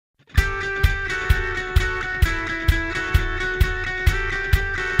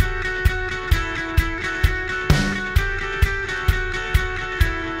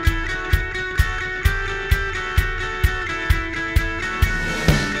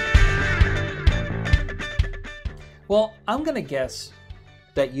Well, I'm going to guess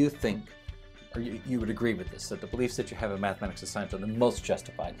that you think, or you would agree with this, that the beliefs that you have in mathematics and science are the most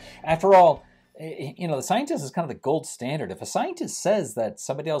justified. After all, the scientist is kind of the gold standard. If a scientist says that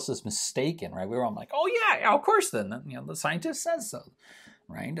somebody else is mistaken, right, we're all like, oh yeah, of course then, the scientist says so,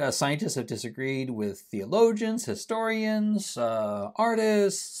 right? Scientists have disagreed with theologians, historians,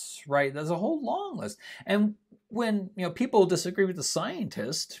 artists, right? There's a whole long list. And when, people disagree with the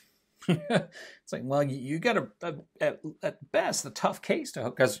scientist, it's like, well, you got at best a tough case to,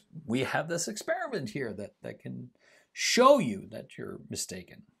 because we have this experiment here that can show you that you're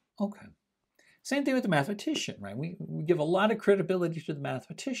mistaken. Okay. Same thing with the mathematician, right? We give a lot of credibility to the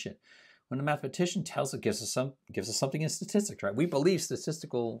mathematician. When the mathematician gives us something in statistics, right? We believe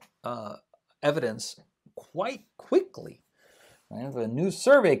statistical evidence quite quickly. Right? If a new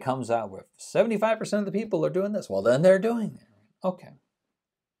survey comes out where 75% of the people are doing this, well, then they're doing it. Okay.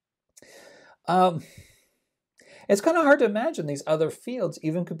 It's kind of hard to imagine these other fields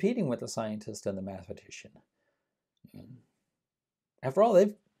even competing with the scientist and the mathematician. After all,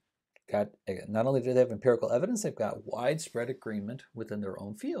 they've got, not only do they have empirical evidence, they've got widespread agreement within their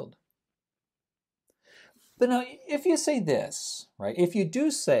own field. But now, if you say this, right, if you do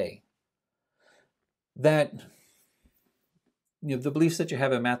say that the beliefs that you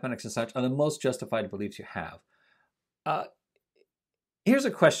have in mathematics and such are the most justified beliefs you have, here's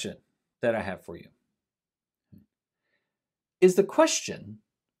a question that I have for you. Is the question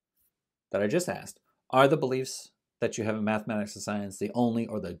that I just asked, are the beliefs that you have in mathematics and science the only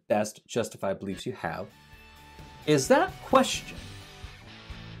or the best justified beliefs you have? Is that question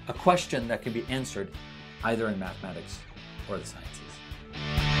a question that can be answered either in mathematics or the sciences?